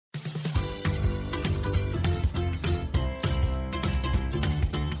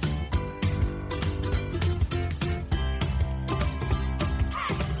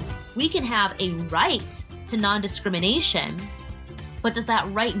we can have a right to non-discrimination, but does that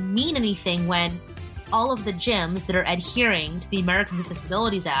right mean anything when all of the gyms that are adhering to the Americans with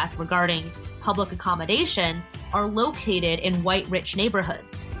Disabilities Act regarding public accommodations are located in white, rich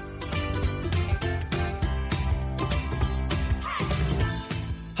neighborhoods?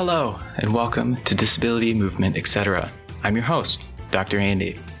 Hello, and welcome to Disability Movement, etc. I'm your host, Dr.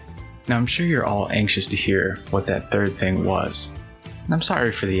 Andy. Now, I'm sure you're all anxious to hear what that third thing was. And I'm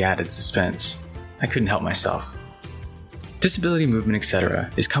sorry for the added suspense. I couldn't help myself. Disability Movement,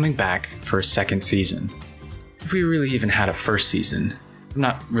 etc. is coming back for a second season. If we really even had a first season, I'm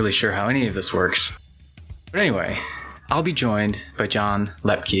not really sure how any of this works. But anyway, I'll be joined by John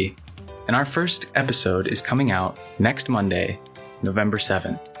Lepke, and our first episode is coming out next Monday, November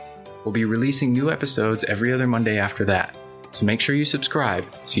 7th. We'll be releasing new episodes every other Monday after that, so make sure you subscribe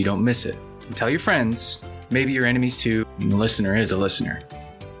so you don't miss it. And tell your friends, maybe your enemies too, and the listener is a listener.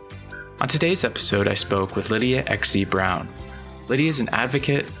 On today's episode, I spoke with Lydia X.C. Brown. Lydia is an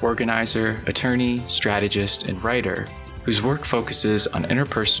advocate, organizer, attorney, strategist, and writer whose work focuses on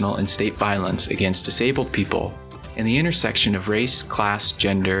interpersonal and state violence against disabled people and the intersection of race, class,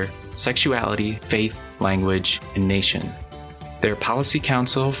 gender, sexuality, faith, language, and nation. They're Policy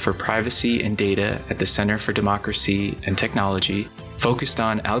Council for Privacy and Data at the Center for Democracy and Technology, focused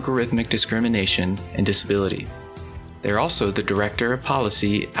on algorithmic discrimination and disability. They're also the Director of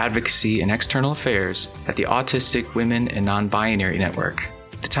Policy, Advocacy, and External Affairs at the Autistic Women and Non-Binary Network.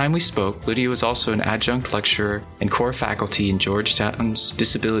 At the time we spoke, Lydia was also an adjunct lecturer and core faculty in Georgetown's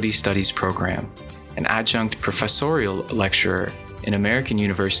Disability Studies program, an adjunct professorial lecturer in American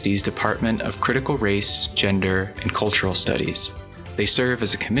University's Department of Critical Race, Gender, and Cultural Studies. They serve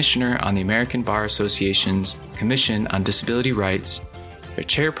as a commissioner on the American Bar Association's Commission on Disability Rights, a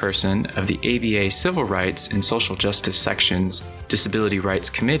chairperson of the ABA Civil Rights and Social Justice Section's Disability Rights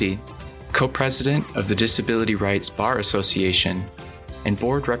Committee, co-president of the Disability Rights Bar Association, and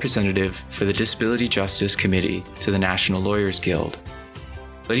board representative for the Disability Justice Committee to the National Lawyers Guild.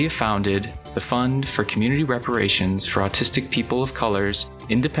 Lydia founded the Fund for Community Reparations for Autistic People of Color's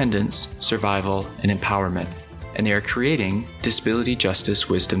Independence, Survival, and Empowerment, and they are creating Disability Justice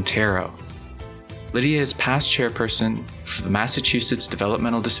Wisdom Tarot. Lydia is past chairperson for the Massachusetts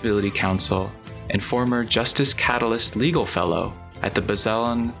Developmental Disability Council and former Justice Catalyst Legal Fellow at the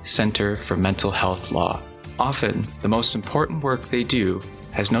Bazelon Center for Mental Health Law. Often, the most important work they do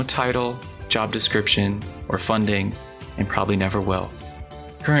has no title, job description, or funding, and probably never will.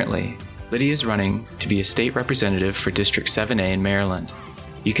 Currently, Lydia is running to be a state representative for District 7A in Maryland.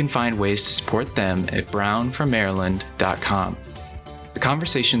 You can find ways to support them at brownformaryland.com. The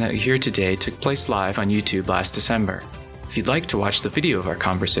conversation that you hear today took place live on YouTube last December. If you'd like to watch the video of our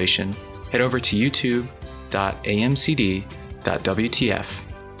conversation, head over to youtube.amcd.wtf.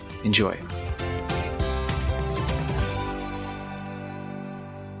 Enjoy.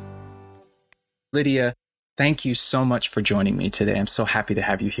 Lydia, thank you so much for joining me today. I'm so happy to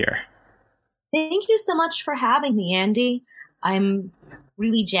have you here. Thank you so much for having me, Andy. I'm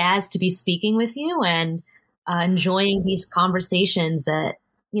really jazzed to be speaking with you and enjoying these conversations that,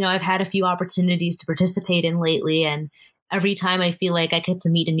 I've had a few opportunities to participate in lately. And every time I feel like I get to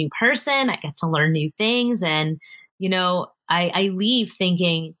meet a new person, I get to learn new things. And, I leave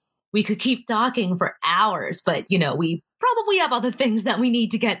thinking we could keep talking for hours, but, we probably have other things that we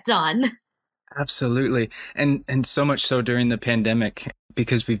need to get done. Absolutely. And so much so during the pandemic,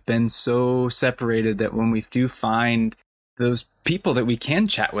 because we've been so separated that when we do find those people that we can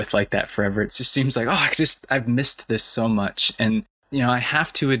chat with like that forever, it just seems like, I've missed this so much. And, I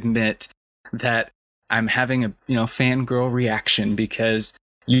have to admit that I'm having a, fangirl reaction because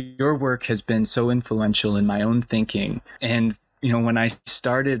your work has been so influential in my own thinking. And, when I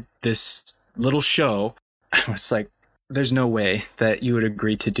started this little show, I was like, there's no way that you would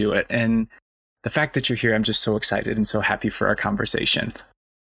agree to do it. And the fact that you're here, I'm just so excited and so happy for our conversation.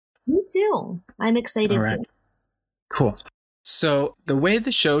 Me too. I'm excited too. Cool. So the way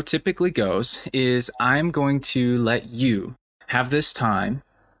the show typically goes is I'm going to let you have this time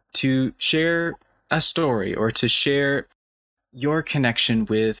to share a story or to share your connection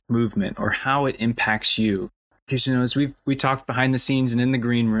with movement or how it impacts you. Because, as we talked behind the scenes and in the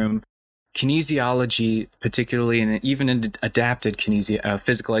green room, kinesiology, particularly, and even in adapted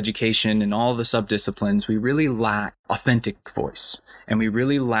physical education and all the subdisciplines, we really lack authentic voice, and we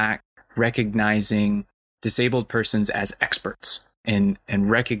really lack recognizing disabled persons as experts and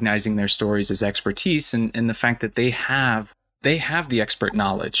recognizing their stories as expertise, and the fact that they have the expert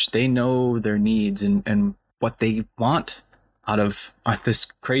knowledge. They know their needs and what they want out of this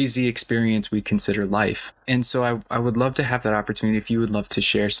crazy experience we consider life. And so I would love to have that opportunity if you would love to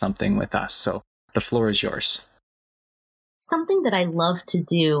share something with us. So the floor is yours. Something that I love to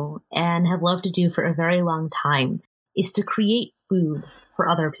do and have loved to do for a very long time is to create food for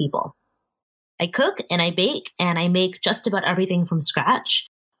other people. I cook and I bake and I make just about everything from scratch.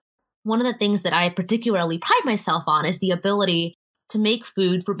 One of the things that I particularly pride myself on is the ability to make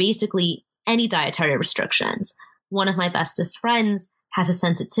food for basically any dietary restrictions. One of my bestest friends has a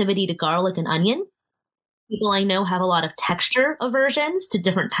sensitivity to garlic and onion. People I know have a lot of texture aversions to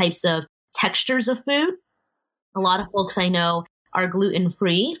different types of textures of food. A lot of folks I know are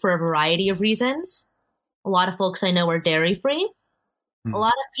gluten-free for a variety of reasons. A lot of folks I know are dairy-free. A lot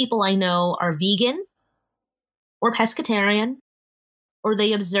of people I know are vegan or pescatarian, or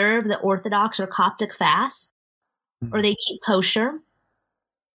they observe the Orthodox or Coptic fast, or they keep kosher,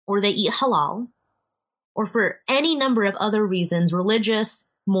 or they eat halal, or for any number of other reasons, religious,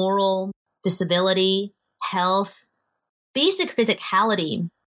 moral, disability, health, basic physicality,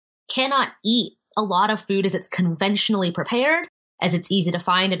 cannot eat a lot of food as it's conventionally prepared, as it's easy to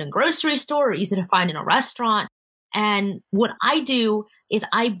find in a grocery store or easy to find in a restaurant. And what I do is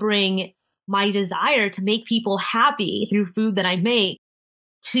I bring my desire to make people happy through food that I make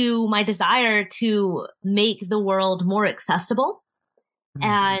to my desire to make the world more accessible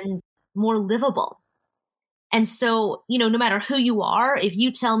and more livable. And so, no matter who you are, if you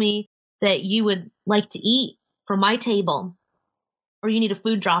tell me that you would like to eat from my table or you need a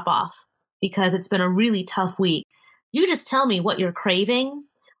food drop off because it's been a really tough week, you just tell me what you're craving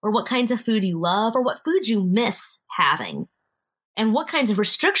or what kinds of food you love or what food you miss having and what kinds of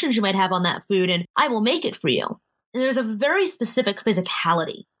restrictions you might have on that food, and I will make it for you. And there's a very specific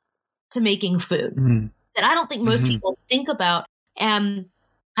physicality to making food that I don't think most people think about. And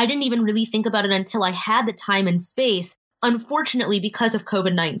I didn't even really think about it until I had the time and space, unfortunately, because of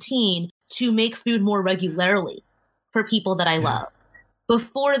COVID-19, to make food more regularly for people that I love.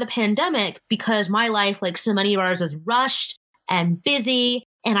 Before the pandemic, because my life, like so many of ours, was rushed and busy,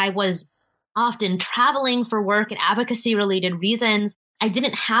 and I was often traveling for work and advocacy-related reasons, I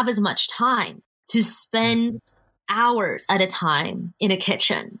didn't have as much time to spend hours at a time in a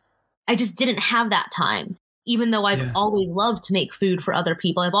kitchen. I just didn't have that time. Even though I've always loved to make food for other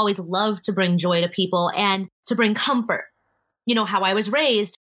people, I've always loved to bring joy to people and to bring comfort. You know how I was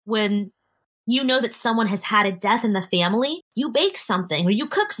raised. When you know that someone has had a death in the family, you bake something or you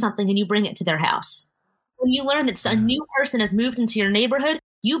cook something and you bring it to their house. When you learn that a new person has moved into your neighborhood,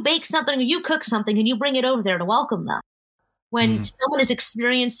 you bake something or you cook something and you bring it over there to welcome them. When someone is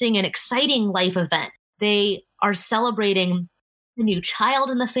experiencing an exciting life event, they are celebrating a new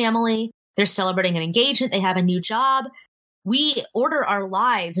child in the family, they're celebrating an engagement, they have a new job. We order our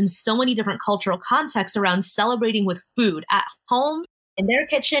lives in so many different cultural contexts around celebrating with food at home, in their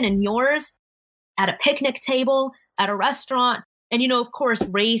kitchen, and yours, at a picnic table, at a restaurant. And, of course,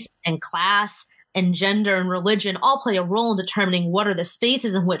 race and class and gender and religion all play a role in determining what are the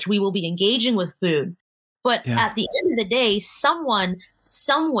spaces in which we will be engaging with food. But at the end of the day, someone,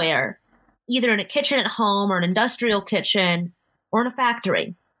 somewhere, either in a kitchen at home or an industrial kitchen or in a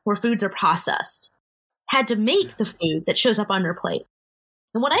factory where foods are processed, had to make the food that shows up on your plate.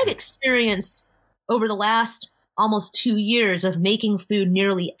 And what I've experienced over the last almost 2 years of making food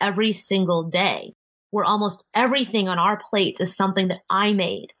nearly every single day, where almost everything on our plates is something that I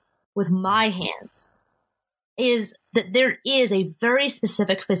made with my hands, is that there is a very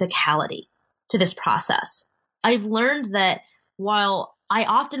specific physicality to this process. I've learned that while I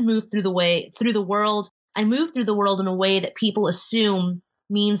often move through the world, I move through the world in a way that people assume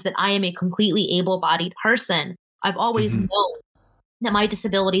means that I am a completely able-bodied person. I've always known that my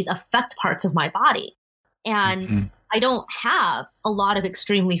disabilities affect parts of my body. And I don't have a lot of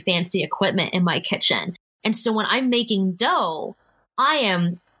extremely fancy equipment in my kitchen. And so when I'm making dough, I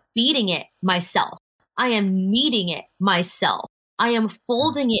am beating it myself. I am kneading it myself. I am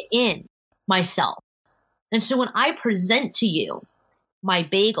folding it in myself. And so when I present to you my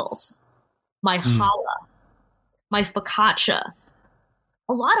bagels, my challah, my focaccia,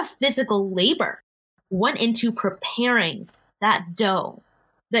 a lot of physical labor went into preparing that dough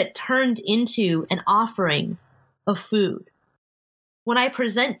that turned into an offering of food. When I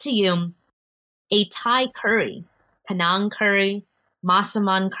present to you a Thai curry, Penang curry,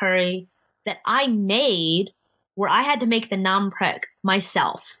 Massaman curry that I made, where I had to make the nam prek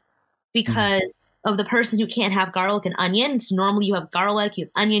myself because of the person who can't have garlic and onion. So normally you have garlic, you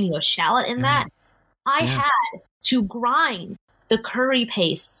have onion, you have shallot in that. I had to grind the curry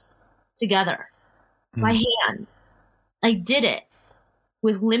paste together by hand. I did it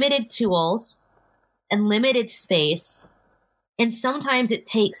with limited tools and limited space And sometimes it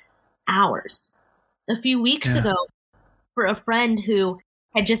takes hours. A few weeks ago, for a friend who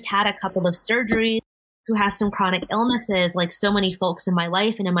had just had a couple of surgeries, who has some chronic illnesses, like so many folks in my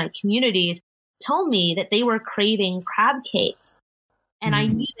life and in my communities, told me that they were craving crab cakes. And I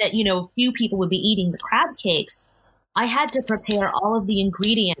knew that, few people would be eating the crab cakes. I had to prepare all of the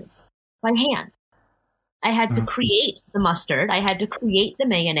ingredients by hand. I had to create the mustard. I had to create the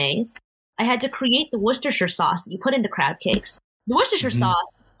mayonnaise. I had to create the Worcestershire sauce that you put into crab cakes. The Worcestershire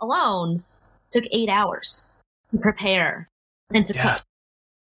sauce alone took 8 hours to prepare and to cook.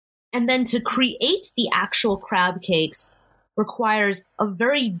 And then to create the actual crab cakes requires a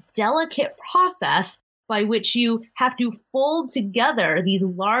very delicate process by which you have to fold together these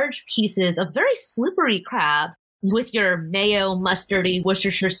large pieces of very slippery crab with your mayo, mustardy,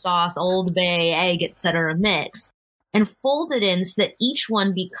 Worcestershire sauce, Old Bay, egg, etc. mix, and fold it in so that each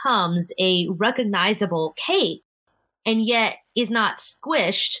one becomes a recognizable cake and yet is not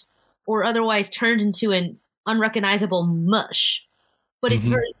squished or otherwise turned into an unrecognizable mush. But it's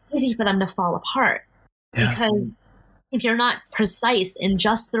very easy for them to fall apart because if you're not precise in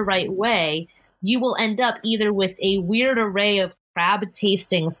just the right way, you will end up either with a weird array of crab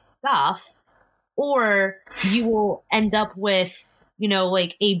tasting stuff, or you will end up with,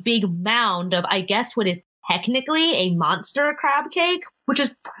 like a big mound of, I guess, what is technically a monster crab cake, which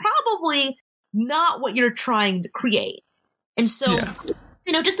is probably not what you're trying to create. And so,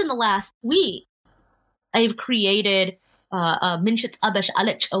 just in the last week, I've created Minchet Abesh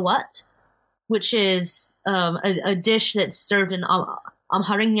Alech Awat, which is a dish that's served in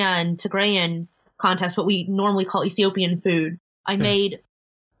Amharinya and Tigrayan context, what we normally call Ethiopian food. I made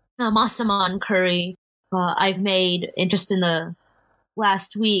masaman curry. I've made, and just in the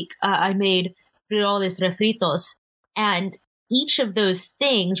last week, I made frijoles refritos. And each of those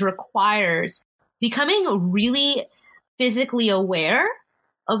things requires becoming really physically aware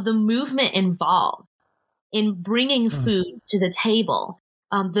of the movement involved in bringing food to the table.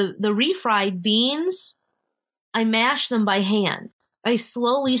 The refried beans, I mash them by hand. I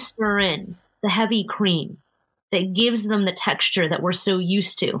slowly stir in the heavy cream that gives them the texture that we're so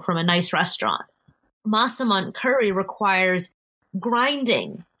used to from a nice restaurant. Masaman curry requires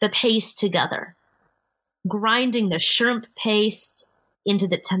grinding the paste together, grinding the shrimp paste into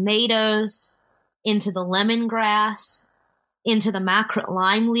the tomatoes, into the lemongrass, into the mackerel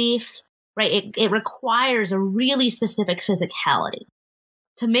lime leaf, right? It requires a really specific physicality.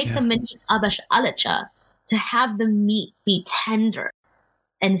 To make the minchet abash alacha, to have the meat be tender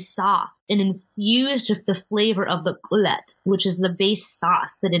and soft and infused with the flavor of the gullet, which is the base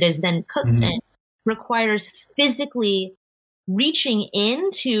sauce that it is then cooked in, requires physically reaching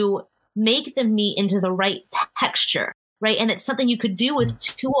in to make the meat into the right texture, right? And it's something you could do with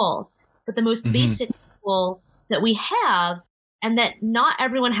tools, but the most basic tool that we have and that not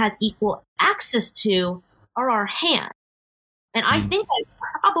everyone has equal access to are our hands. And I think I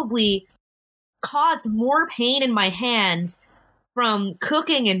probably caused more pain in my hands from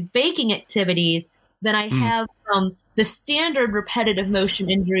cooking and baking activities than I have from the standard repetitive motion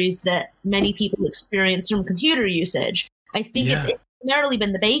injuries that many people experience from computer usage. I think it's primarily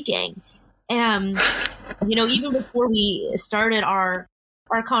been the baking. And, even before we started our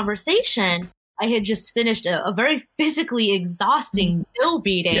conversation, I had just finished a very physically exhausting dough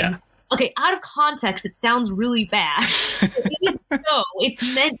beating. Yeah. Okay, out of context, it sounds really bad. It is dough. It's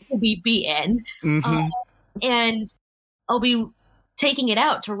meant to be beaten. And I'll be taking it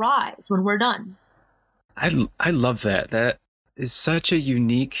out to rise when we're done. I love that. That is such a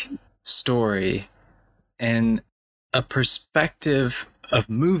unique story and a perspective of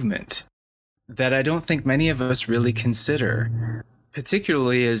movement that I don't think many of us really consider,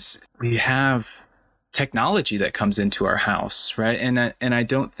 particularly as we have technology that comes into our house, right? And I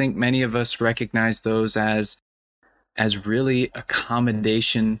don't think many of us recognize those as really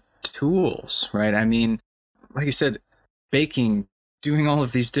accommodation tools, right? I mean, like you said, baking, doing all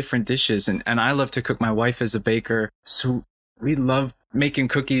of these different dishes, and I love to cook. My wife is a baker, so we love making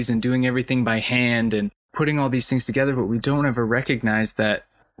cookies and doing everything by hand and putting all these things together, but we don't ever recognize that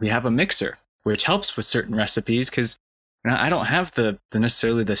we have a mixer, which helps with certain recipes, because I don't have the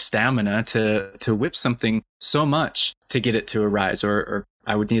necessarily the stamina to whip something so much to get it to arise, or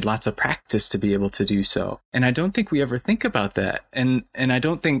I would need lots of practice to be able to do so. And I don't think we ever think about that. And I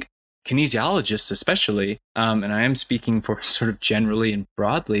don't think kinesiologists especially, and I am speaking for sort of generally and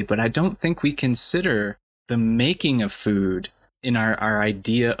broadly, but I don't think we consider the making of food in our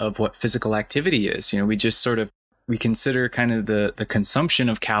idea of what physical activity is. We just we consider kind of the consumption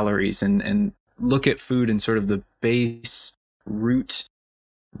of calories and look at food in sort of the base root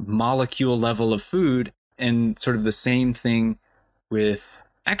molecule level of food, and sort of the same thing with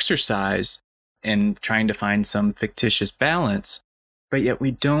exercise and trying to find some fictitious balance, but yet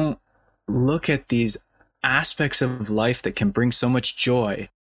we don't look at these aspects of life that can bring so much joy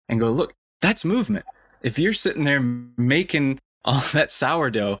and go, look, that's movement. If you're sitting there making all that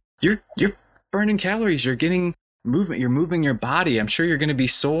sourdough, you're burning calories, you're getting movement, you're moving your body. I'm sure you're going to be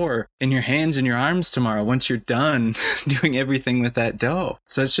sore in your hands and your arms tomorrow once you're done doing everything with that dough.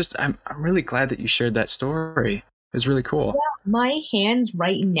 So it's just, I'm really glad that you shared that story. It was really cool. Yeah, my hands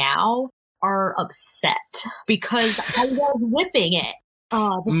right now are upset because I was whipping it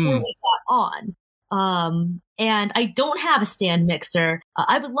before we got on. And I don't have a stand mixer.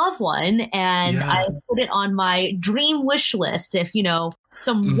 I would love one, and I put it on my dream wish list. If,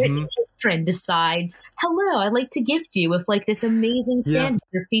 some rich patron decides, hello, I'd like to gift you with like this amazing stand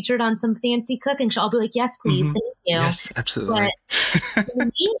mixer featured on some fancy cooking show, I'll be like, yes, please. Thank you. Yes, absolutely. But in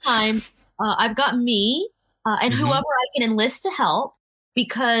the meantime, I've got me and whoever I can enlist to help,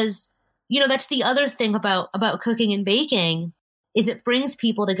 because, that's the other thing about cooking and baking is it brings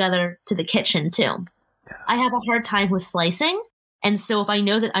people together to the kitchen too. Yeah. I have a hard time with slicing. And so if I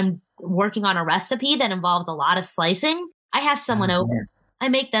know that I'm working on a recipe that involves a lot of slicing, I have someone over. I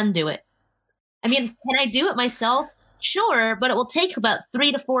make them do it. I mean, can I do it myself? Sure, but it will take about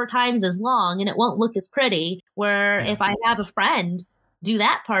 3 to 4 times as long and it won't look as pretty. Where if I have a friend do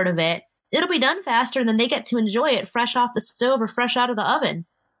that part of it, it'll be done faster and then they get to enjoy it fresh off the stove or fresh out of the oven.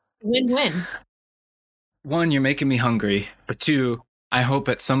 Win-win. 1, you're making me hungry, but 2, I hope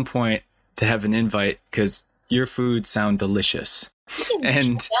at some point to have an invite because your food sound delicious.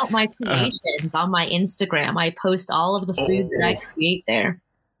 And check out my creations on my Instagram. I post all of the food that I create there.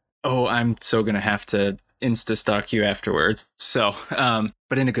 Oh, I'm so gonna have to Insta stalk you afterwards. So,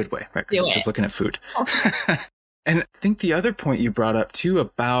 but in a good way, right? Because just looking at food. And I think the other point you brought up too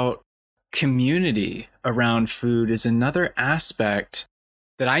about community around food is another aspect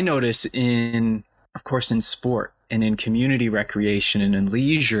that I notice in, of course, in sport and in community recreation and in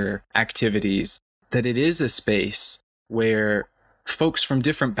leisure activities, that it is a space where folks from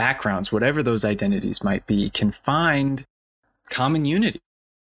different backgrounds, whatever those identities might be, can find common unity.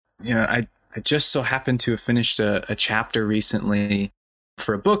 I just so happened to have finished a chapter recently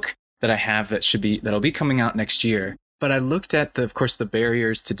for a book that I have that'll be coming out next year. But I looked at of course, the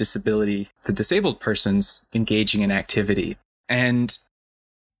barriers to disability, to disabled persons engaging in activity. And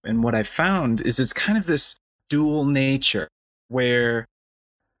what I found is it's kind of this dual nature where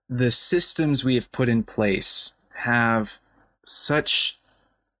the systems we have put in place have such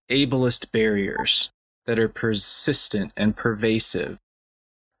ableist barriers that are persistent and pervasive.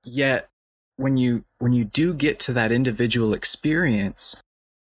 Yet when you do get to that individual experience,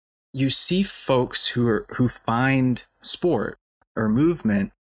 you see folks who find sport or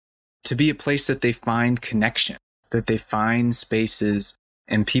movement to be a place that they find connection, that they find spaces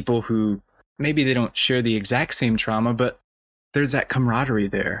and people who maybe they don't share the exact same trauma, but there's that camaraderie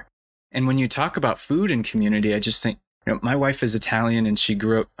there. And when you talk about food and community, I just think, my wife is Italian and she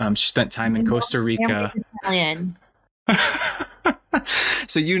grew up, she spent time in Costa Rica. Italian.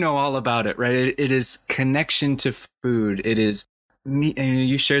 So all about it, right? It is connection to food. It is me, and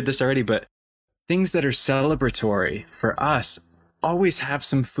you shared this already, but things that are celebratory for us always have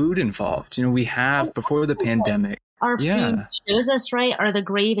some food involved. We have before the pandemic. Our food shows us, right, are the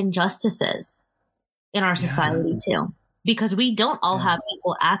grave injustices in our society too. Because we don't all have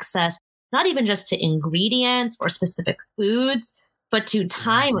equal access, not even just to ingredients or specific foods, but to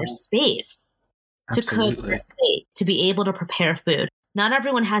time or space to cook or bake, to be able to prepare food. Not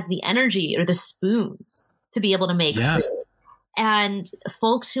everyone has the energy or the spoons to be able to make food. And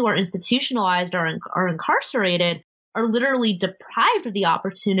folks who are institutionalized or are incarcerated are literally deprived of the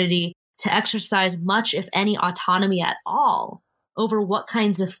opportunity to exercise much, if any, autonomy at all over what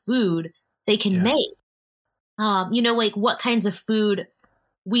kinds of food they can make. Like what kinds of food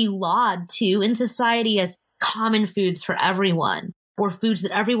we laud to in society as common foods for everyone, or foods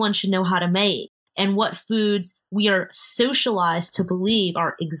that everyone should know how to make, and what foods we are socialized to believe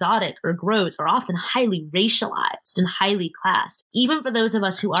are exotic or gross, or often highly racialized and highly classed. Even for those of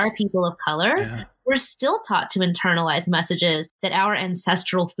us who are people of color, we're still taught to internalize messages that our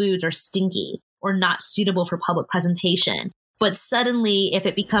ancestral foods are stinky or not suitable for public presentation. But suddenly, if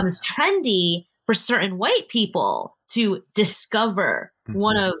it becomes trendy for certain white people to discover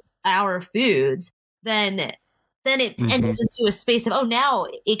one of our foods, then it enters into a space of, now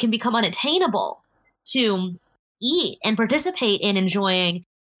it can become unattainable to eat and participate in enjoying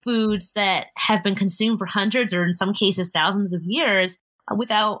foods that have been consumed for hundreds or in some cases thousands of years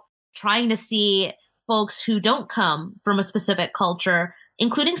without trying to see folks who don't come from a specific culture,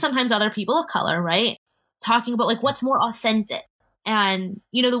 including sometimes other people of color, right? Talking about like what's more authentic, And,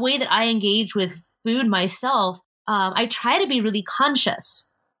 the way that I engage with food myself, I try to be really conscious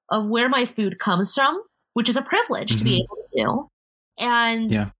of where my food comes from, which is a privilege to be able to do,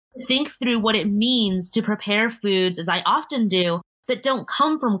 and think through what it means to prepare foods, as I often do, that don't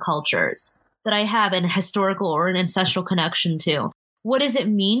come from cultures that I have an historical or an ancestral connection to. What does it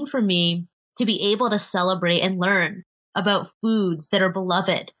mean for me to be able to celebrate and learn about foods that are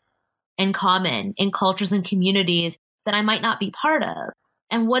beloved and common in cultures and communities that I might not be part of?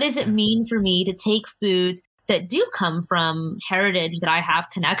 And what does it mean for me to take foods that do come from heritage that I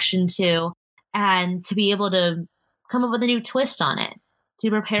have connection to and to be able to come up with a new twist on it, to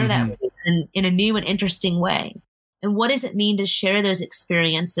prepare that food in a new and interesting way? And what does it mean to share those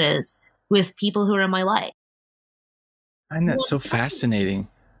experiences with people who are in my life? I find that so fascinating.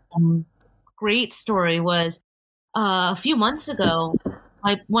 Great story was a few months ago,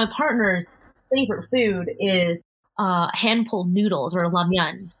 my partner's favorite food is hand-pulled noodles, or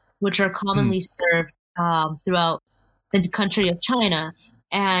ramyeon, which are commonly served throughout the country of China.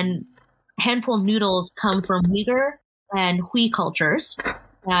 And hand-pulled noodles come from Uyghur and Hui cultures,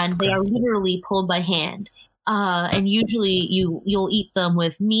 and they are literally pulled by hand. And usually you'll eat them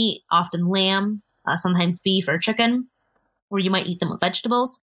with meat, often lamb, sometimes beef or chicken, or you might eat them with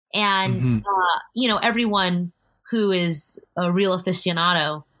vegetables. And, everyone who is a real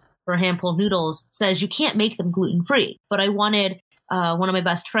aficionado for hand-pulled noodles says you can't make them gluten-free. But I wanted one of my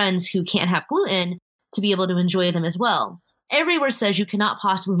best friends who can't have gluten to be able to enjoy them as well. Everywhere says you cannot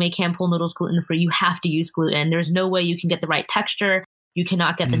possibly make hand-pulled noodles gluten-free. You have to use gluten. There's no way you can get the right texture. You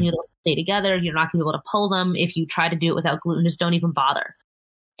cannot get the noodles to stay together. You're not going to be able to pull them. If you try to do it without gluten, just don't even bother.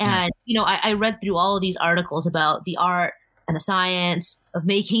 And, I read through all of these articles about the art and the science of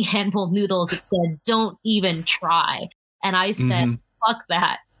making hand-pulled noodles that said, don't even try. And I said, fuck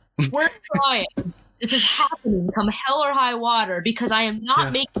that. We're trying. This is happening come hell or high water, because I am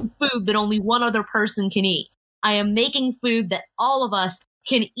not making food that only one other person can eat. I am making food that all of us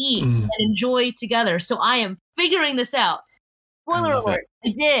can eat and enjoy together. So I am figuring this out. Spoiler alert, I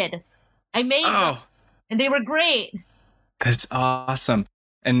did. I made them, and they were great. That's awesome.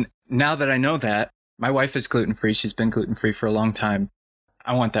 And now that I know that, my wife is gluten-free. She's been gluten-free for a long time.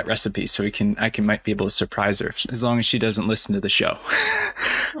 I want that recipe so I might be able to surprise her, as long as she doesn't listen to the show,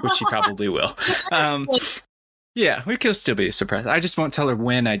 which she probably will. We can still be surprised. I just won't tell her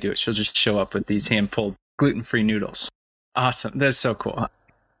when I do it. She'll just show up with these hand-pulled gluten-free noodles. Awesome. That's so cool.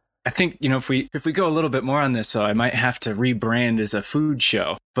 I think, if we go a little bit more on this, so I might have to rebrand as a food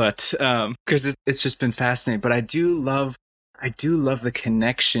show, but because it's just been fascinating. But I do love the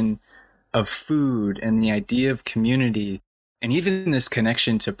connection of food and the idea of community, and even this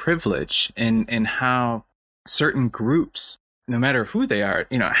connection to privilege, and how certain groups, no matter who they are,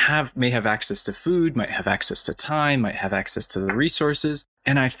 may have access to food, might have access to time, might have access to the resources.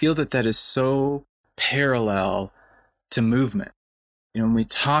 And I feel that is so parallel to movement. When we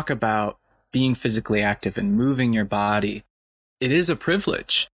talk about being physically active and moving your body, it is a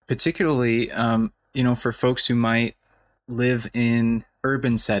privilege, particularly, for folks who might live in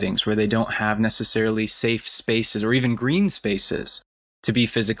urban settings where they don't have necessarily safe spaces or even green spaces to be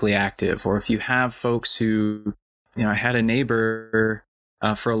physically active. Or if you have folks who, I had a neighbor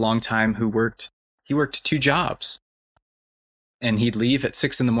for a long time who worked 2 jobs, and he'd leave at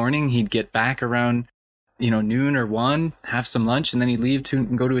 6 a.m. He'd get back around noon or 1, have some lunch, and then he'd leave to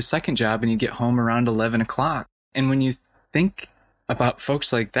go to his second job, and he'd get home around 11 o'clock. And when you think about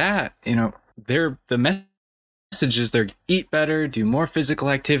folks like that, they're the messages, they're eat better, do more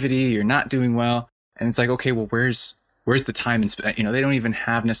physical activity, you're not doing well. And it's like, okay, well, where's the time? And they don't even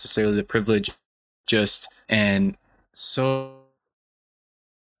have necessarily the privilege and so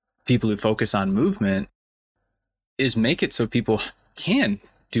people who focus on movement is make it so people can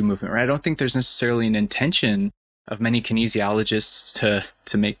do movement, right? I don't think there's necessarily an intention of many kinesiologists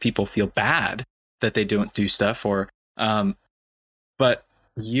to make people feel bad that they don't do stuff, but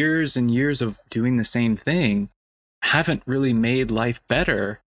years and years of doing the same thing haven't really made life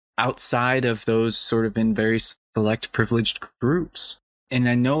better outside of those sort of in very select privileged groups. And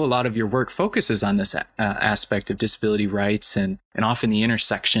I know a lot of your work focuses on this aspect of disability rights and often the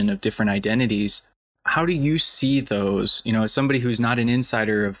intersection of different identities. How do you see those, as somebody who's not an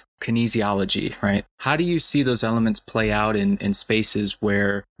insider of kinesiology, right? How do you see those elements play out in spaces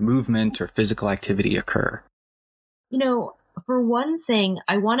where movement or physical activity occur? For one thing,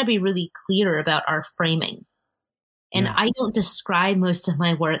 I want to be really clear about our framing. And I don't describe most of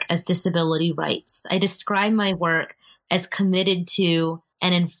my work as disability rights. I describe my work as committed to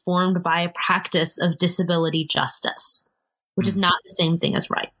and informed by a practice of disability justice, which is not the same thing as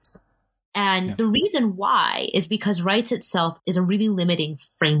rights. And the reason why is because rights itself is a really limiting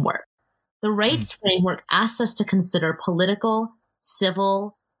framework. The rights framework asks us to consider political,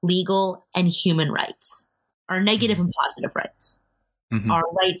 civil, legal, and human rights, our negative and positive rights, our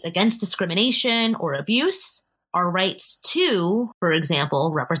rights against discrimination or abuse, our rights to, for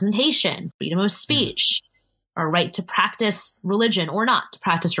example, representation, freedom of speech, our right to practice religion or not to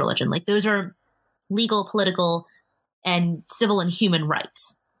practice religion. Like those are legal, political, and civil and human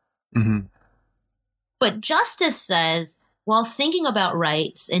rights. But justice says, while thinking about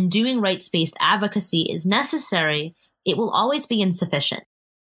rights and doing rights-based advocacy is necessary, it will always be insufficient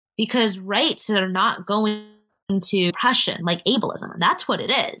because rights are not going to oppression like ableism. And that's what it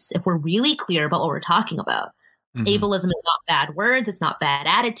is, if we're really clear about what we're talking about. Ableism is not bad words. It's not bad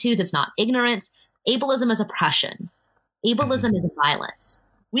attitudes. It's not ignorance. Ableism is oppression. Ableism is violence.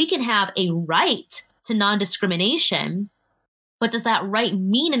 We can have a right to non-discrimination, but does that right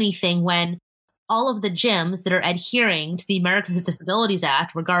mean anything when all of the gyms that are adhering to the Americans with Disabilities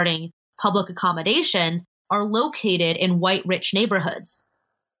Act regarding public accommodations are located in white, rich neighborhoods?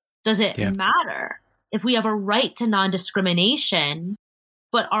 Does it matter if we have a right to non-discrimination,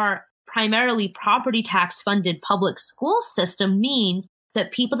 but our primarily property tax funded public school system means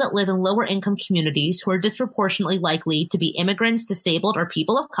that people that live in lower income communities who are disproportionately likely to be immigrants, disabled, or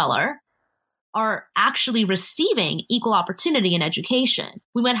people of color are actually receiving equal opportunity in education?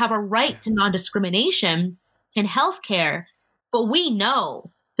 We might have a right to non-discrimination in healthcare, but we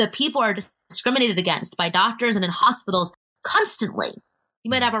know that people are discriminated against by doctors and in hospitals constantly. You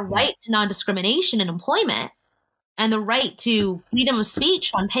might have a right to non-discrimination in employment and the right to freedom of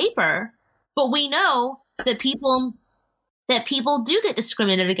speech on paper, but we know that people do get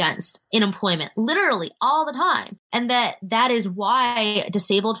discriminated against in employment, literally all the time. And that is why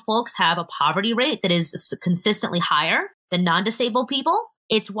disabled folks have a poverty rate that is consistently higher than non-disabled people.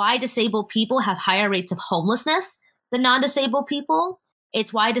 It's why disabled people have higher rates of homelessness than non-disabled people.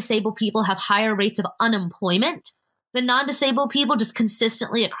 It's why disabled people have higher rates of unemployment than non-disabled people, just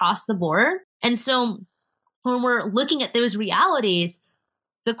consistently across the board. And so when we're looking at those realities,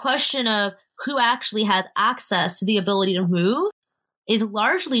 the question of who actually has access to the ability to move is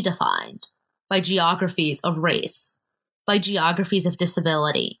largely defined by geographies of race, by geographies of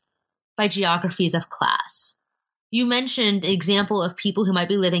disability, by geographies of class. You mentioned an example of people who might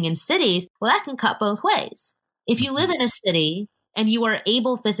be living in cities. Well, that can cut both ways. If you live in a city and you are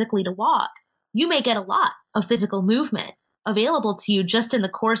able physically to walk, you may get a lot of physical movement available to you just in the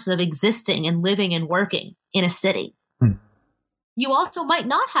course of existing and living and working in a city. You also might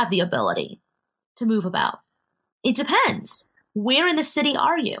not have the ability to move about. It depends. Where in the city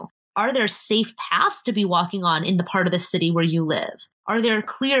are you? Are there safe paths to be walking on in the part of the city where you live? Are there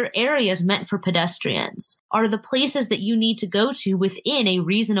clear areas meant for pedestrians? Are the places that you need to go to within a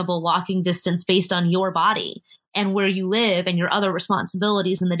reasonable walking distance based on your body and where you live and your other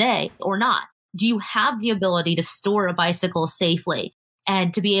responsibilities in the day or not? Do you have the ability to store a bicycle safely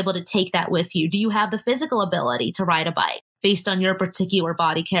and to be able to take that with you? Do you have the physical ability to ride a bike based on your particular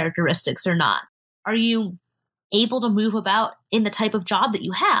body characteristics or not? Are you able to move about in the type of job that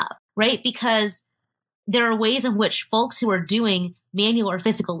you have, right? Because there are ways in which folks who are doing manual or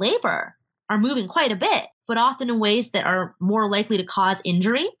physical labor are moving quite a bit, but often in ways that are more likely to cause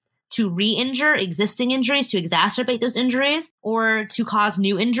injury, to re-injure existing injuries, to exacerbate those injuries, or to cause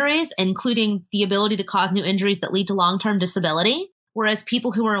new injuries, including the ability to cause new injuries that lead to long-term disability. Whereas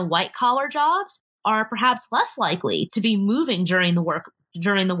people who are in white-collar jobs are perhaps less likely to be moving during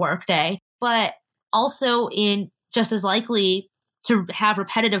the workday, but also in just as likely to have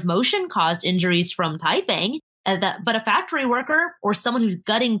repetitive motion caused injuries from typing. But a factory worker or someone who's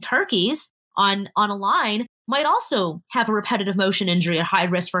gutting turkeys on a line might also have a repetitive motion injury at high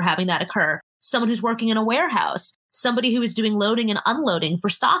risk for having that occur. Someone who's working in a warehouse, somebody who is doing loading and unloading for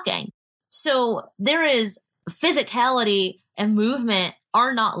stocking. So there is physicality and movement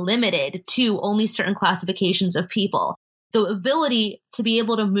are not limited to only certain classifications of people. The ability to be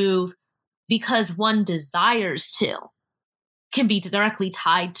able to move because one desires to can be directly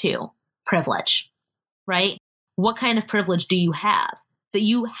tied to privilege, right? What kind of privilege do you have? That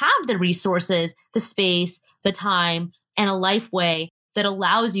you have the resources, the space, the time, and a life way that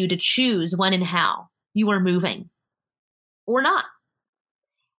allows you to choose when and how you are moving or not.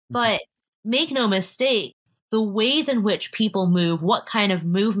 But make no mistake, the ways in which people move, what kind of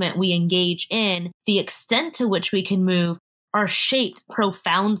movement we engage in, the extent to which we can move are shaped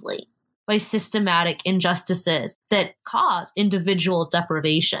profoundly by systematic injustices that cause individual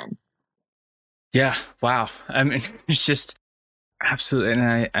deprivation. Yeah. Wow. I mean, it's just absolutely.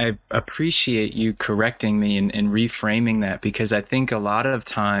 And I appreciate you correcting me and reframing that, because I think a lot of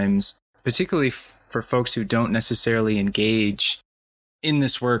times particularly for folks who don't necessarily engage in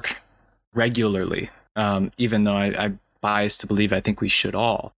this work regularly, even though I'm biased to believe I think we should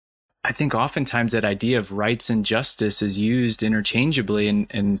all. I think oftentimes that idea of rights and justice is used interchangeably,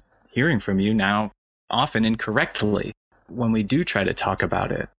 and hearing from you now, often incorrectly when we do try to talk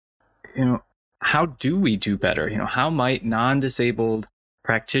about it. How do we do better? How might non-disabled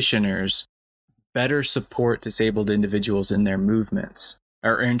practitioners better support disabled individuals in their movements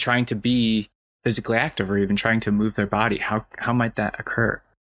or in trying to be physically active or even trying to move their body? How might that occur?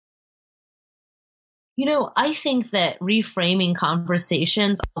 I think that reframing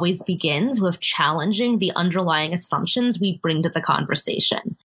conversations always begins with challenging the underlying assumptions we bring to the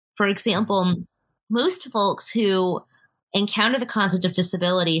conversation. For example, most folks who encounter the concept of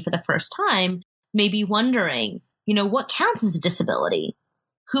disability for the first time may be wondering, what counts as a disability?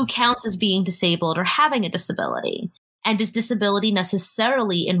 Who counts as being disabled or having a disability? And does disability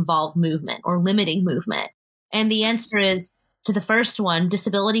necessarily involve movement or limiting movement? And the answer is, to the first one,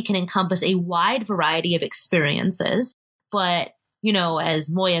 disability can encompass a wide variety of experiences. But, as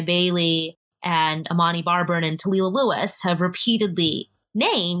Moya Bailey and Amani Barburn and Talila Lewis have repeatedly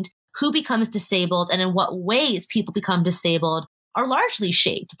named, who becomes disabled and in what ways people become disabled are largely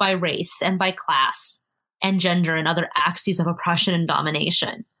shaped by race and by class and gender and other axes of oppression and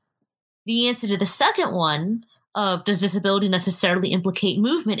domination. The answer to the second one of does disability necessarily implicate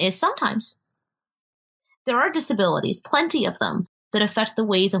movement is sometimes. There are disabilities, plenty of them, that affect the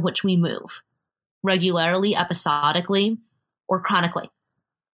ways in which we move, regularly, episodically, or chronically.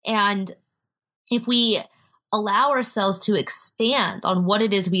 And if we allow ourselves to expand on what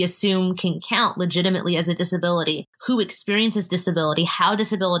it is we assume can count legitimately as a disability, who experiences disability, how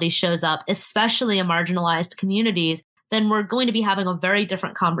disability shows up, especially in marginalized communities, then we're going to be having a very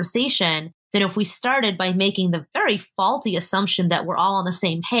different conversation than if we started by making the very faulty assumption that we're all on the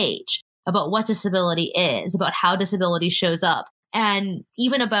same page about what disability is, about how disability shows up, and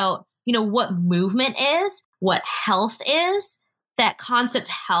even about, what movement is, what health is. That concept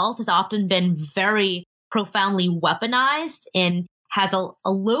health has often been very profoundly weaponized and has a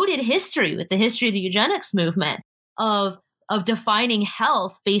loaded history with the history of the eugenics movement of defining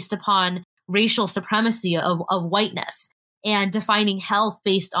health based upon racial supremacy of whiteness and defining health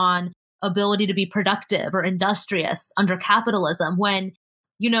based on ability to be productive or industrious under capitalism when,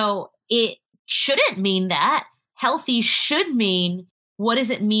 it shouldn't mean that. Healthy should mean, what does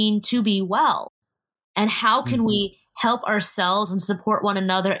it mean to be well? And how can we help ourselves and support one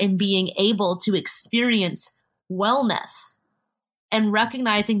another in being able to experience wellness and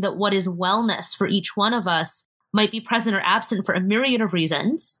recognizing that what is wellness for each one of us might be present or absent for a myriad of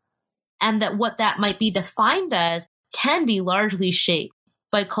reasons, and that what that might be defined as can be largely shaped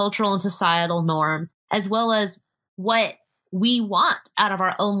by cultural and societal norms, as well as what we want out of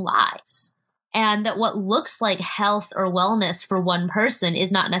our own lives. And that what looks like health or wellness for one person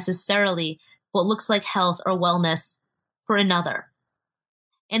is not necessarily what looks like health or wellness for another.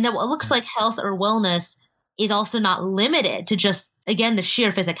 And that what looks like health or wellness is also not limited to just, again, the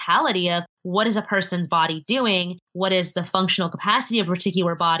sheer physicality of what is a person's body doing, what is the functional capacity of a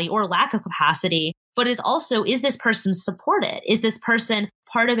particular body or lack of capacity, but is also, is this person supported? Is this person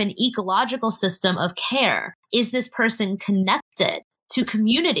part of an ecological system of care? Is this person connected to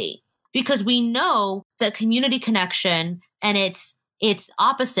community? Because we know that community connection and its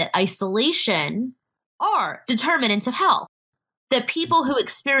opposite, isolation, are determinants of health. That people who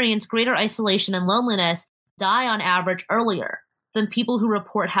experience greater isolation and loneliness die on average earlier than people who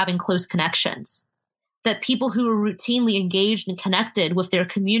report having close connections. That people who are routinely engaged and connected with their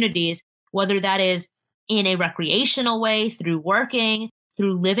communities, whether that is in a recreational way, through working,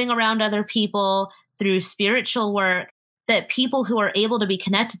 through living around other people, through spiritual work, that people who are able to be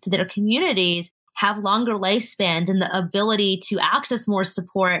connected to their communities have longer lifespans and the ability to access more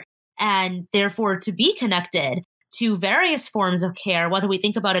support and therefore to be connected to various forms of care, whether we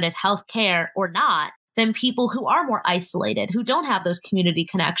think about it as health care or not, than people who are more isolated, who don't have those community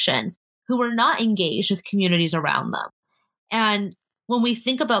connections, who are not engaged with communities around them. And when we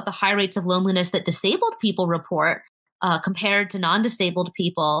think about the high rates of loneliness that disabled people report compared to non-disabled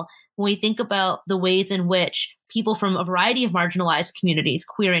people, when we think about the ways in which people from a variety of marginalized communities,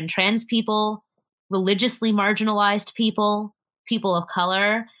 queer and trans people, religiously marginalized people, people of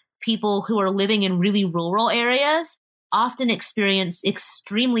color, people who are living in really rural areas, often experience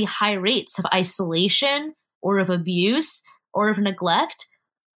extremely high rates of isolation or of abuse or of neglect,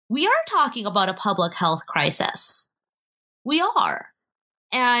 we are talking about a public health crisis. We are.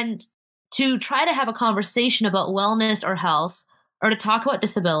 And to try to have a conversation about wellness or health, or to talk about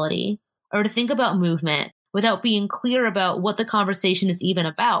disability, or to think about movement, without being clear about what the conversation is even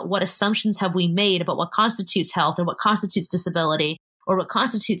about. What assumptions have we made about what constitutes health or what constitutes disability or what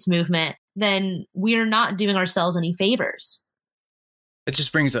constitutes movement, then we're not doing ourselves any favors. It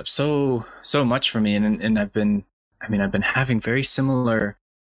just brings up so much for me. And I've been having very similar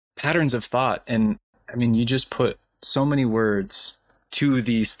patterns of thought. And I mean, you just put so many words to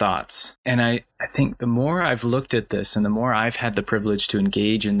these thoughts. And I think the more I've looked at this and the more I've had the privilege to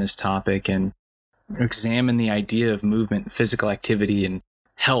engage in this topic and examine the idea of movement, physical activity, and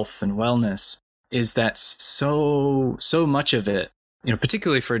health and wellness, is that so much of it,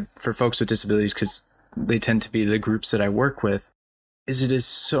 particularly for folks with disabilities, because they tend to be the groups that I work with, is it is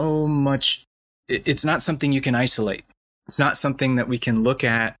so much, it's not something you can isolate. It's not something that we can look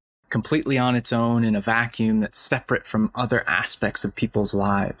at completely on its own in a vacuum that's separate from other aspects of people's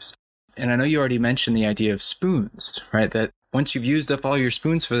lives. And I know you already mentioned the idea of spoons, right? That once you've used up all your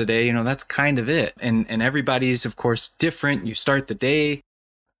spoons for the day, that's kind of it. And everybody's, of course, different. You start the day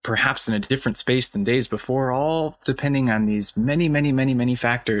perhaps in a different space than days before, all depending on these many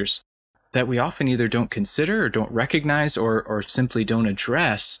factors that we often either don't consider or don't recognize or simply don't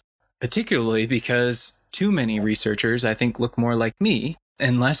address, particularly because too many researchers, I think, look more like me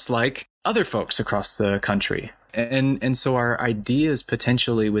and less like other folks across the country. And so our ideas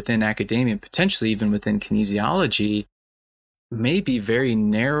potentially within academia, potentially even within kinesiology, may be very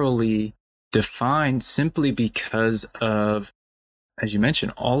narrowly defined simply because of, as you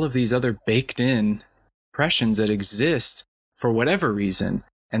mentioned, all of these other baked in impressions that exist for whatever reason.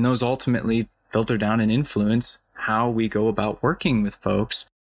 And those ultimately filter down and influence how we go about working with folks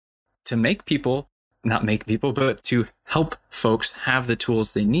to but to help folks have the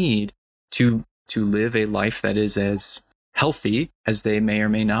tools they need to live a life that is as healthy as they may or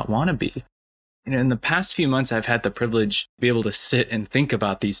may not want to be. In the past few months, I've had the privilege to be able to sit and think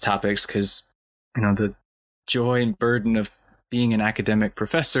about these topics because, the joy and burden of being an academic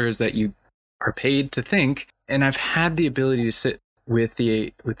professor is that you are paid to think. And I've had the ability to sit with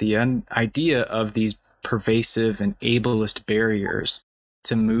the idea of these pervasive and ableist barriers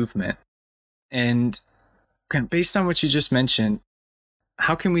to movement. And kind of based on what you just mentioned,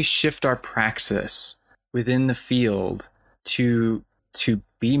 how can we shift our praxis within the field to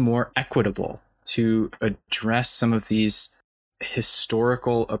be more equitable, to address some of these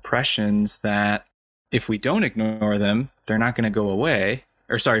historical oppressions that if we don't ignore them, they're not going to go away.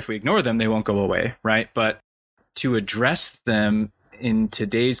 Or sorry, if we ignore them, they won't go away, right? But to address them in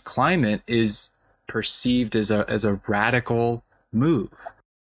today's climate is perceived as a radical move.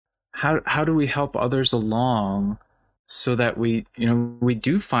 How do we help others along so that we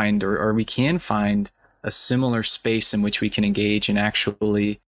do find or we can find a similar space in which we can engage and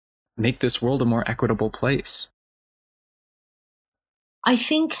actually make this world a more equitable place? I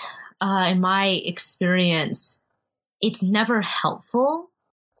think in my experience, it's never helpful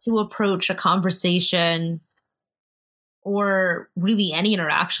to approach a conversation or really any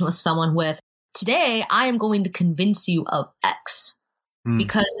interaction with someone with, today I am going to convince you of X.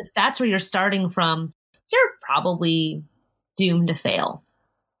 Because if that's where you're starting from, you're probably doomed to fail.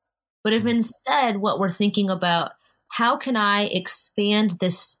 But if instead what we're thinking about, how can I expand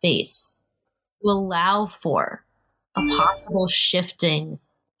this space to allow for a possible shifting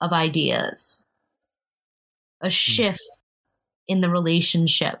of ideas, a shift in the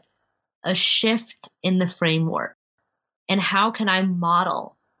relationship, a shift in the framework, and how can I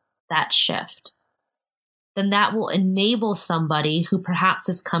model that shift? Then that will enable somebody who perhaps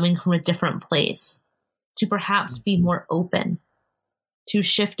is coming from a different place to perhaps be more open to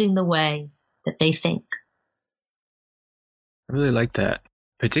shifting the way that they think. I really like that,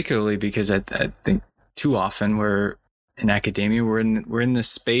 particularly because I think too often we're in academia, we're in the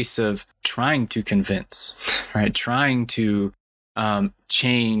space of trying to convince, right? Trying to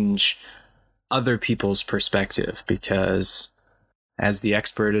change other people's perspective, because as the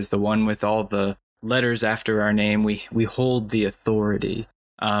expert, as the one with all the letters after our name, we hold the authority,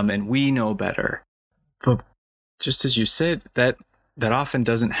 and we know better. But just as you said, that often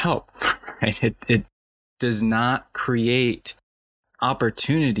doesn't help, right? It does not create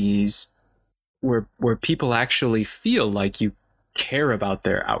opportunities where people actually feel like you care about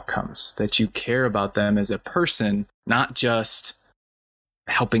their outcomes, that you care about them as a person, not just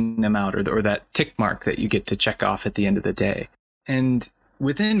helping them out or that tick mark that you get to check off at the end of the day. And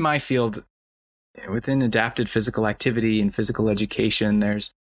within my field, within adapted physical activity and physical education,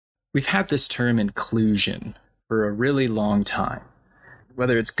 we've had this term inclusion for a really long time.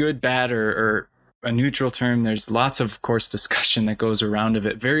 Whether it's good, bad, or a neutral term, there's lots of course, discussion that goes around of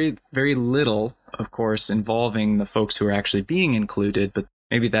it. Very, very little, of course, involving the folks who are actually being included. But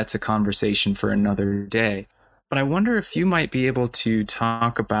maybe that's a conversation for another day. But I wonder if you might be able to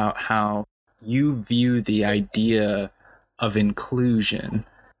talk about how you view the idea of inclusion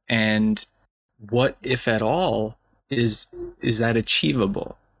and what, if at all, is that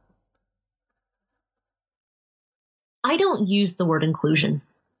achievable? I don't use the word inclusion.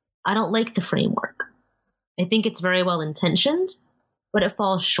 I don't like the framework. I think it's very well intentioned, but it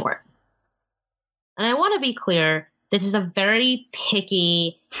falls short. And I want to be clear, this is a very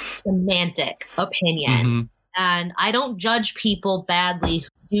picky, semantic opinion. Mm-hmm. And I don't judge people badly who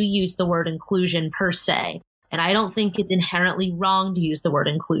do use the word inclusion per se. And I don't think it's inherently wrong to use the word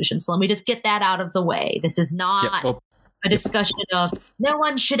inclusion. So let me just get that out of the way. This is not a discussion of no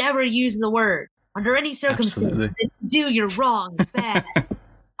one should ever use the word under any circumstance. If you do, you're wrong, you're bad.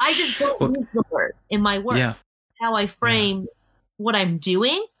 I just don't use the word in my work. Yeah. How I frame what I'm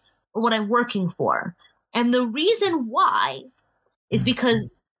doing or what I'm working for. And the reason why is because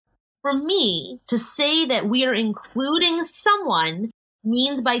for me to say that we are including someone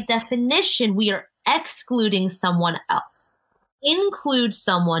means by definition we are excluding someone else. Include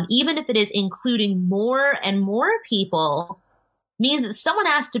someone, even if it is including more and more people, means that someone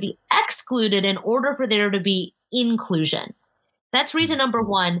has to be excluded in order for there to be inclusion. That's reason number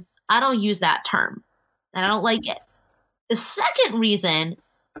one. I don't use that term and I don't like it. The second reason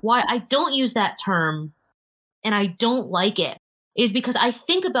why I don't use that term and I don't like it is because I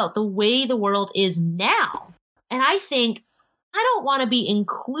think about the way the world is now. And I think I don't want to be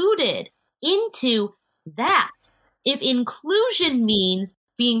included into that. If inclusion means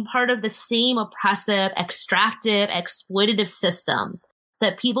being part of the same oppressive, extractive, exploitative systems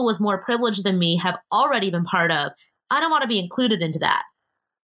that people with more privilege than me have already been part of, I don't want to be included into that.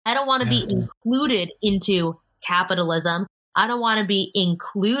 I don't want to be included into capitalism. I don't want to be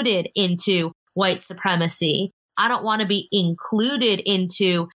included into white supremacy. I don't want to be included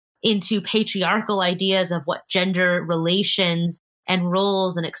into patriarchal ideas of what gender relations and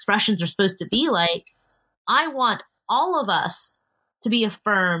roles and expressions are supposed to be like. I want all of us to be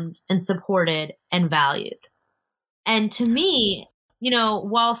affirmed and supported and valued. And to me,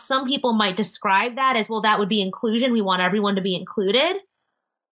 while some people might describe that as, well, that would be inclusion. We want everyone to be included.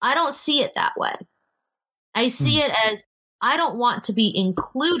 I don't see it that way. I see it as, I don't want to be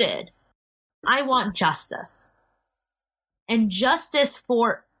included. I want justice. And justice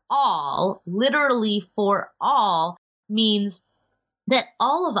for all, literally for all, means that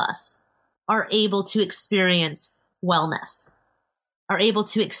all of us are able to experience wellness, are able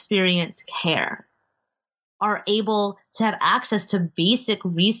to experience care, are able to have access to basic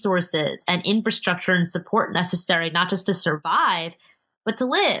resources and infrastructure and support necessary, not just to survive, but to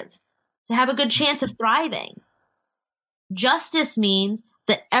live, to have a good chance of thriving. Justice means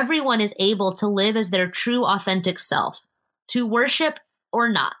that everyone is able to live as their true, authentic self, to worship or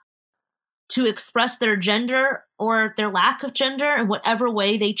not, to express their gender or their lack of gender in whatever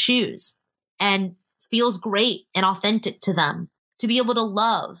way they choose and feels great and authentic to them, to be able to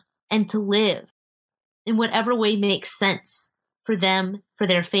love and to live in whatever way makes sense for them, for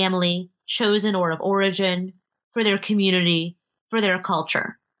their family, chosen or of origin, for their community, for their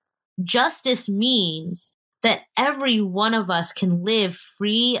culture. Justice means that every one of us can live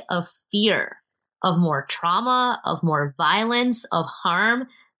free of fear, of more trauma, of more violence, of harm,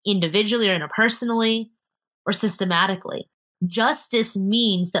 individually or interpersonally or systematically. Justice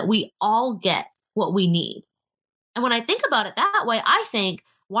means that we all get what we need. And when I think about it that way, I think,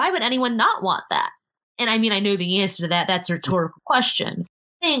 why would anyone not want that? And I mean, I know the answer to that. That's a rhetorical question.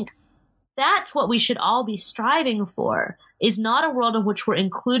 I think that's what we should all be striving for, is not a world in which we're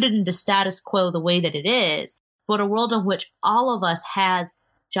included into status quo the way that it is, but a world in which all of us has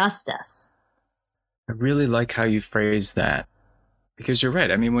justice. I really like how you phrase that, because you're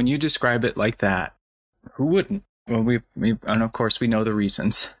right. I mean, when you describe it like that, who wouldn't? Well, we and of course we know the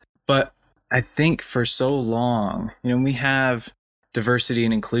reasons, but I think for so long, we have diversity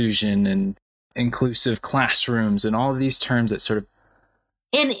and inclusion and inclusive classrooms and all of these terms that sort of.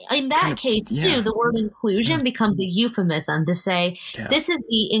 And in that case, too, the word inclusion becomes a euphemism to say, this is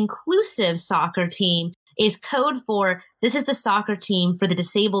the inclusive soccer team, is code for, this is the soccer team for the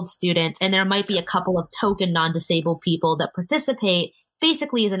disabled students. And there might be a couple of token non-disabled people that participate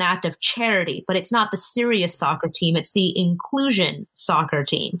basically as an act of charity, but it's not the serious soccer team. It's the inclusion soccer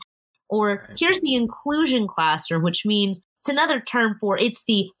team. Or here's the inclusion classroom, which means it's another term for, it's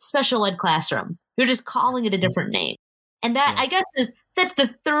the special ed classroom. You're just calling it a different name. And that, I guess, that's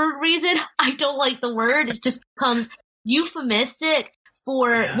the third reason I don't like the word. It just becomes euphemistic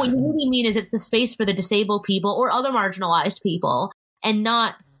for what you really mean is it's the space for the disabled people or other marginalized people, and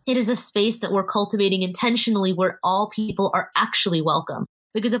not it is a space that we're cultivating intentionally where all people are actually welcome.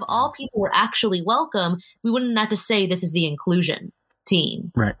 Because if all people were actually welcome, we wouldn't have to say this is the inclusion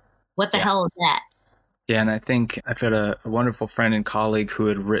team. Right. What the hell is that? Yeah, and I think I've got a wonderful friend and colleague who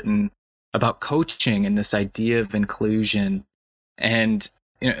had written about coaching and this idea of inclusion. And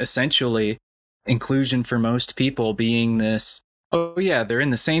essentially, inclusion for most people being this, oh yeah, they're in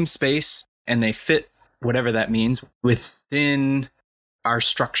the same space and they fit, whatever that means, within our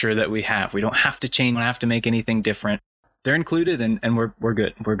structure that we have. We don't have to change, we don't have to make anything different. They're included and we're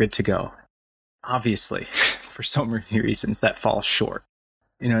good. We're good to go. Obviously, for so many reasons that falls short.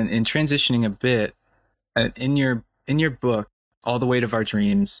 In transitioning a bit, in your book, All the Weight of Our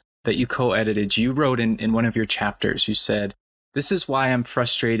Dreams, that you co-edited, you wrote in one of your chapters, you said, "This is why I'm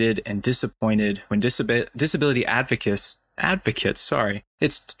frustrated and disappointed when disability advocates,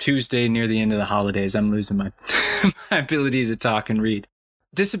 it's Tuesday near the end of the holidays. I'm losing my ability to talk and read.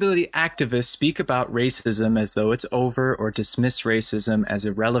 Disability activists speak about racism as though it's over or dismiss racism as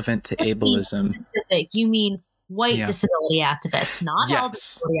irrelevant to ableism." Specific. You mean white disability activists, not all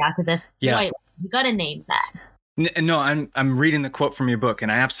disability activists. Yeah. White. You got to name that. No, I'm reading the quote from your book,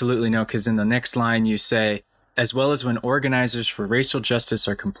 and I absolutely know, because in the next line you say, "As well as when organizers for racial justice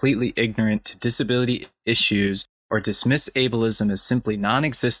are completely ignorant to disability issues or dismiss ableism as simply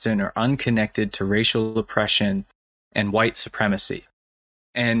non-existent or unconnected to racial oppression and white supremacy."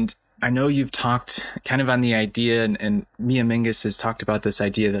 And I know you've talked kind of on the idea, and Mia Mingus has talked about this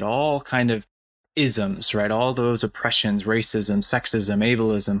idea that all kind of isms, right? All those oppressions, racism, sexism,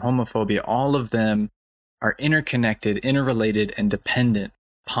 ableism, homophobia, all of them are interconnected, interrelated, and dependent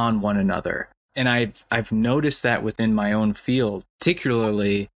upon one another. And I've noticed that within my own field,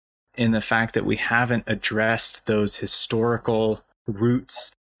 particularly in the fact that we haven't addressed those historical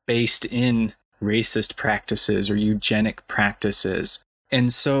roots based in racist practices or eugenic practices.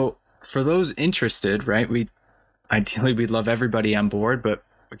 And so for those interested, right, we'd love everybody on board, but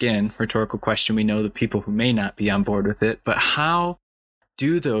again, rhetorical question, we know the people who may not be on board with it, but how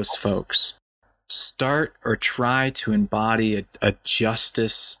do those folks start or try to embody a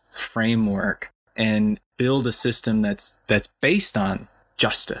justice framework and build a system that's based on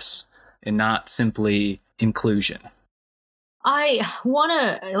justice and not simply inclusion? I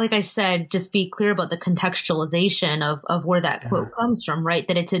want to, like I said, just be clear about the contextualization of where that quote comes from, right?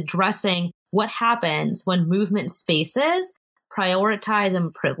 That it's addressing what happens when movement spaces prioritize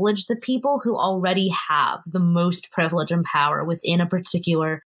and privilege the people who already have the most privilege and power within a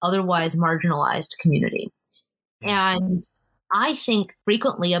particular otherwise marginalized community. And I think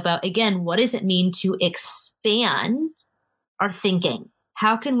frequently about, again, what does it mean to expand our thinking?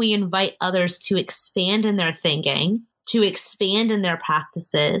 How can we invite others to expand in their thinking, to expand in their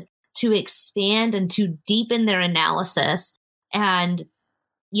practices, to expand and to deepen their analysis? And,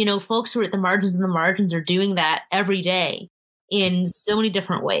 folks who are at the margins are doing that every day in so many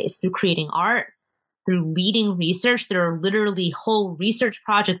different ways, through creating art, through leading research. There are literally whole research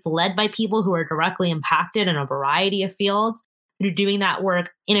projects led by people who are directly impacted in a variety of fields, through doing that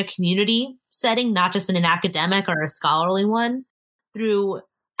work in a community setting, not just in an academic or a scholarly one, through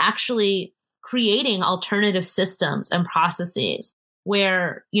actually creating alternative systems and processes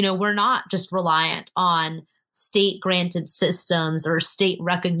where, we're not just reliant on state granted systems or state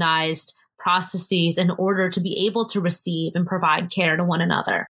recognized processes in order to be able to receive and provide care to one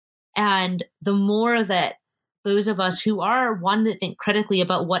another. And the more that those of us who are one to think critically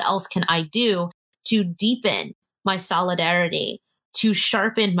about what else can I do to deepen my solidarity, to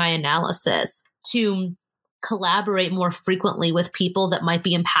sharpen my analysis, to collaborate more frequently with people that might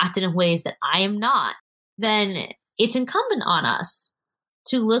be impacted in ways that I am not, then it's incumbent on us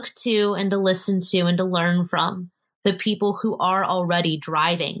to look to and to listen to and to learn from the people who are already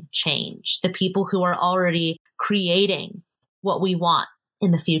driving change, the people who are already creating what we want in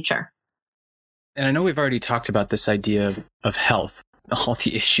the future. And I know we've already talked about this idea of health, all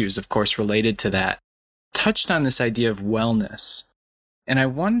the issues, of course, related to that. Touched on this idea of wellness. And I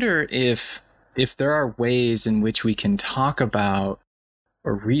wonder if there are ways in which we can talk about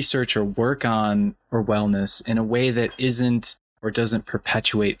or research or work on or wellness in a way that isn't or doesn't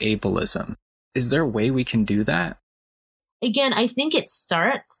perpetuate ableism. Is there a way we can do that? Again, I think it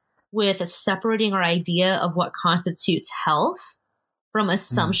starts with separating our idea of what constitutes health from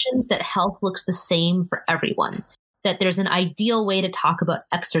assumptions that health looks the same for everyone, that there's an ideal way to talk about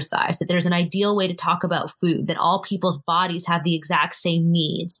exercise, that there's an ideal way to talk about food, that all people's bodies have the exact same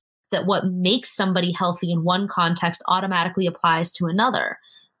needs, that what makes somebody healthy in one context automatically applies to another.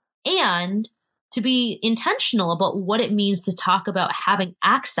 And to be intentional about what it means to talk about having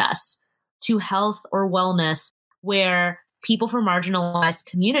access to health or wellness where people from marginalized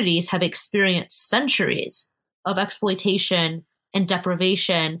communities have experienced centuries of exploitation, and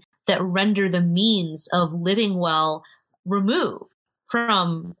deprivation that render the means of living well removed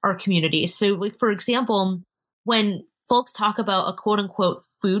from our communities. So, like, for example, when folks talk about a quote unquote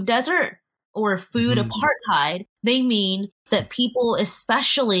food desert or food apartheid, they mean that people,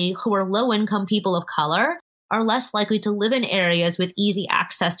 especially who are low income people of color, are less likely to live in areas with easy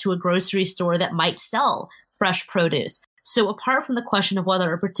access to a grocery store that might sell fresh produce. So apart from the question of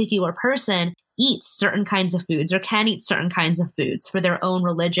whether a particular person eats certain kinds of foods or can eat certain kinds of foods for their own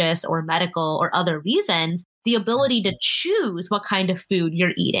religious or medical or other reasons, the ability to choose what kind of food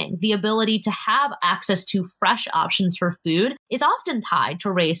you're eating, the ability to have access to fresh options for food is often tied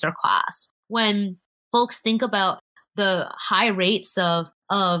to race or class. When folks think about the high rates of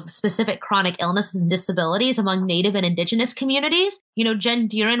specific chronic illnesses and disabilities among Native and Indigenous communities, Jen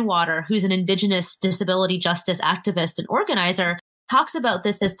Deerenwater, who's an Indigenous disability justice activist and organizer, talks about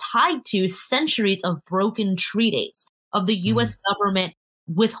this as tied to centuries of broken treaties of the U.S. government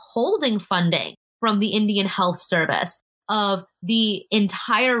withholding funding from the Indian Health Service, of the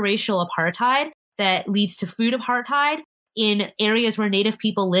entire racial apartheid that leads to food apartheid in areas where Native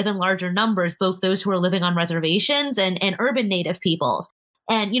people live in larger numbers, both those who are living on reservations and urban Native peoples.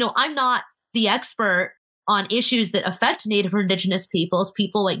 And, I'm not the expert on issues that affect Native or Indigenous peoples,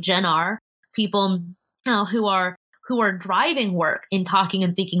 people like Jen are, people who are driving work in talking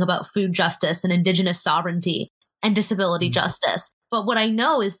and thinking about food justice and Indigenous sovereignty and disability justice. But what I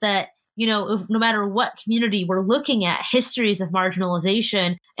know is that, if no matter what community we're looking at, histories of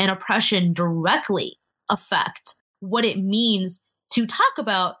marginalization and oppression directly affect what it means to talk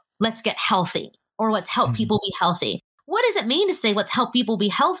about let's get healthy or let's help people be healthy. What does it mean to say let's help people be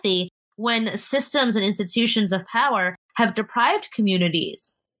healthy when systems and institutions of power have deprived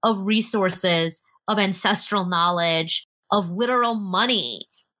communities of resources, of ancestral knowledge, of literal money,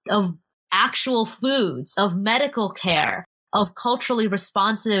 of actual foods, of medical care, of culturally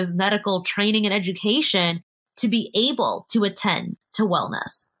responsive medical training and education to be able to attend to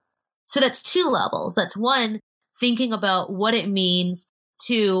wellness? So that's two levels. That's one, thinking about what it means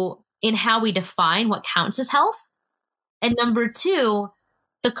in how we define what counts as health. And number two,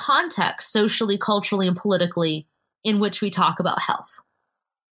 the context socially, culturally, and politically in which we talk about health.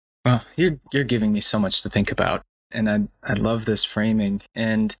 Well, you're giving me so much to think about, and I love this framing.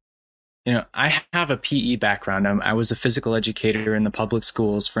 And I have a PE background. I was a physical educator in the public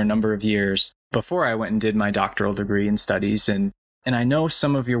schools for a number of years before I went and did my doctoral degree in studies. And I know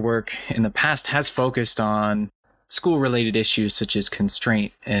some of your work in the past has focused on school-related issues such as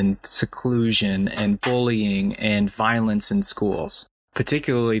constraint and seclusion and bullying and violence in schools.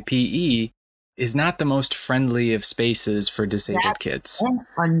 Particularly PE is not the most friendly of spaces for disabled kids. An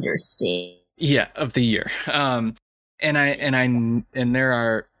understatement. Yeah, of the year. And there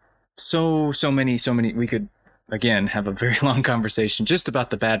are so many. We could again have a very long conversation just about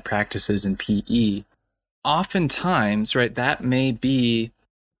the bad practices in PE. Oftentimes, right, that may be,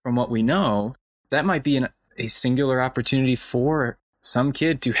 from what we know, that might be a singular opportunity for some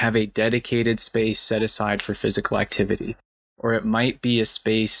kid to have a dedicated space set aside for physical activity. Or it might be a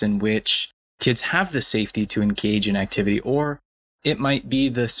space in which kids have the safety to engage in activity, or it might be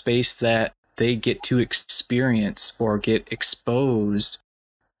the space that they get to experience or get exposed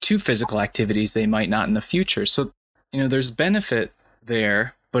to physical activities they might not in the future. So, there's benefit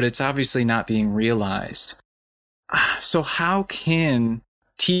there, but it's obviously not being realized. So how can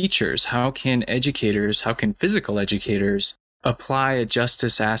teachers, how can educators, how can physical educators apply a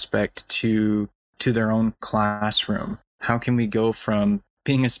justice aspect to their own classroom? How can we go from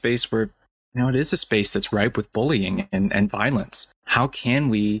being a space where, it is a space that's ripe with bullying and violence? How can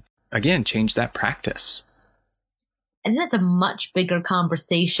we, again, change that practice? And that's a much bigger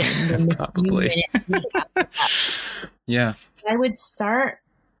conversation than the few minutes we have. Yeah. I would start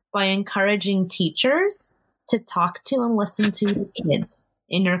by encouraging teachers to talk to and listen to the kids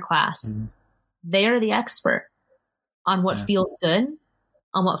in your class. They are the expert on what feels good,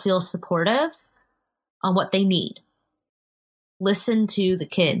 on what feels supportive, on what they need. Listen to the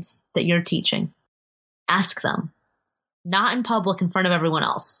kids that you're teaching. Ask them, not in public in front of everyone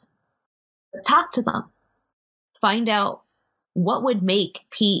else, but talk to them. Find out what would make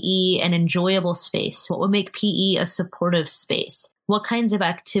PE an enjoyable space, what would make PE a supportive space, what kinds of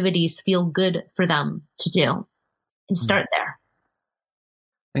activities feel good for them to do, and start there.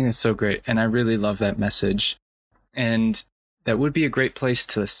 I think that's so great. And I really love that message. And that would be a great place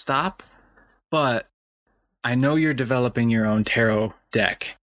to stop. But I know you're developing your own tarot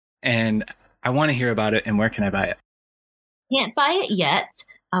deck, and I want to hear about it. And where can I buy it? Can't buy it yet.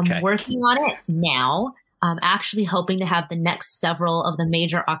 I'm working on it now. I'm actually hoping to have the next several of the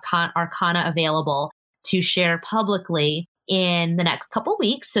major arcana available to share publicly in the next couple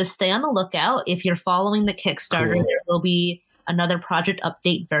weeks. So stay on the lookout. If you're following the Kickstarter, Cool. there will be another project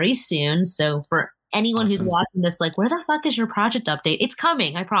update very soon. So for anyone who's Awesome. watching this, like, where the fuck is your project update? It's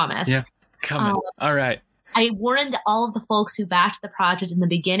coming, I promise. Yeah, coming. All right. I warned all of the folks who backed the project in the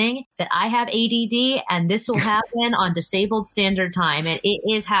beginning that I have ADD and this will happen on Disabled Standard Time. And it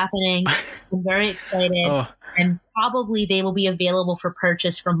is happening. I'm very excited. And probably they will be available for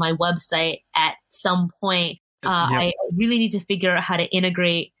purchase from my website at some point. I really need to figure out how to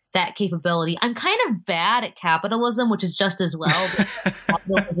integrate that capability. I'm kind of bad at capitalism, which is just as well.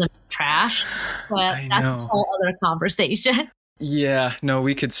 Capitalism is trash. But that's a whole other conversation. Yeah, no,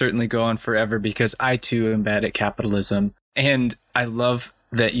 we could certainly go on forever because I too am bad at capitalism. And I love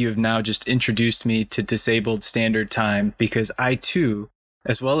that you have now just introduced me to Disabled Standard Time because I too,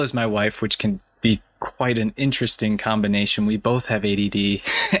 as well as my wife, which can be quite an interesting combination, we both have ADD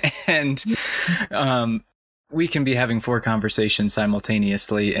and we can be having 4 conversations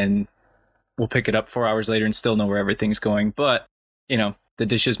simultaneously and we'll pick it up 4 hours later and still know where everything's going. But, you know, the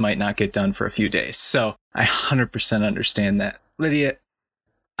dishes might not get done for a few days. So I 100% understand that. Lydia,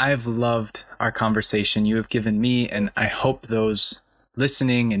 I've loved our conversation. You have given me, and I hope those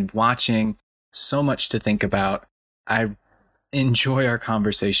listening and watching, so much to think about. I enjoy our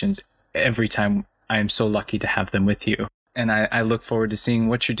conversations every time. I am so lucky to have them with you. And I look forward to seeing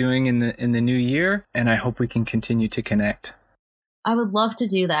what you're doing in the new year, and I hope we can continue to connect. I would love to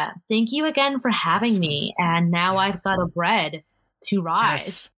do that. Thank you again for having me. And now I've got a bread to rise.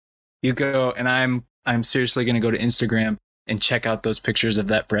 Yes. You go, and I'm seriously going to go to Instagram and check out those pictures of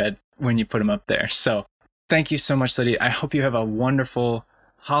that bread when you put them up there. So thank you so much, Lydia. I hope you have a wonderful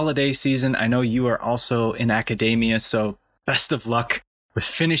holiday season. I know you are also in academia, so best of luck with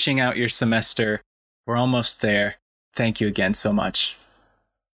finishing out your semester. We're almost there. Thank you again so much.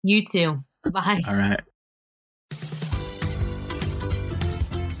 You too. Bye. All right.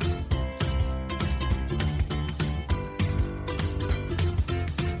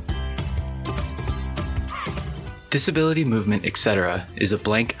 Disability Movement, etc. is a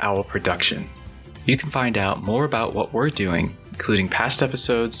Blank Owl production. You can find out more about what we're doing, including past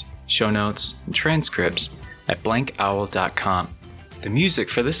episodes, show notes, and transcripts at blankowl.com. The music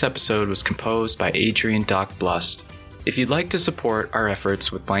for this episode was composed by Adrian Doc Blust. If you'd like to support our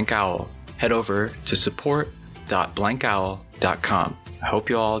efforts with Blank Owl, head over to support.blankowl.com. I hope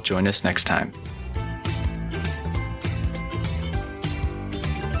you all join us next time.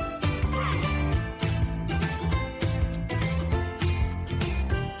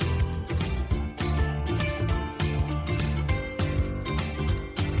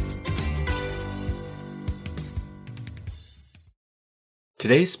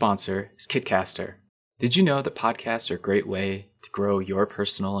 Today's sponsor is Kitcaster. Did you know that podcasts are a great way to grow your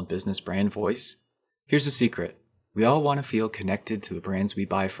personal and business brand voice? Here's a secret. We all want to feel connected to the brands we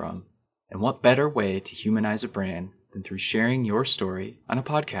buy from. And what better way to humanize a brand than through sharing your story on a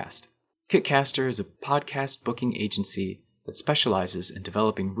podcast? Kitcaster is a podcast booking agency that specializes in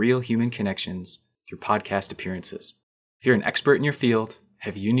developing real human connections through podcast appearances. If you're an expert in your field,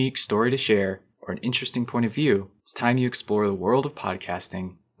 have a unique story to share, or an interesting point of view, it's time you explore the world of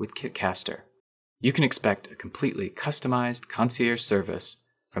podcasting with Kitcaster. You can expect a completely customized concierge service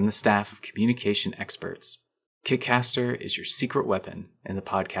from the staff of communication experts. Kitcaster is your secret weapon in the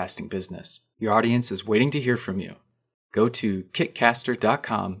podcasting business. Your audience is waiting to hear from you. Go to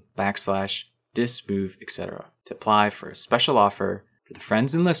kitcaster.com/dismove, etc. to apply for a special offer for the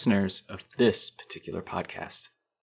friends and listeners of this particular podcast.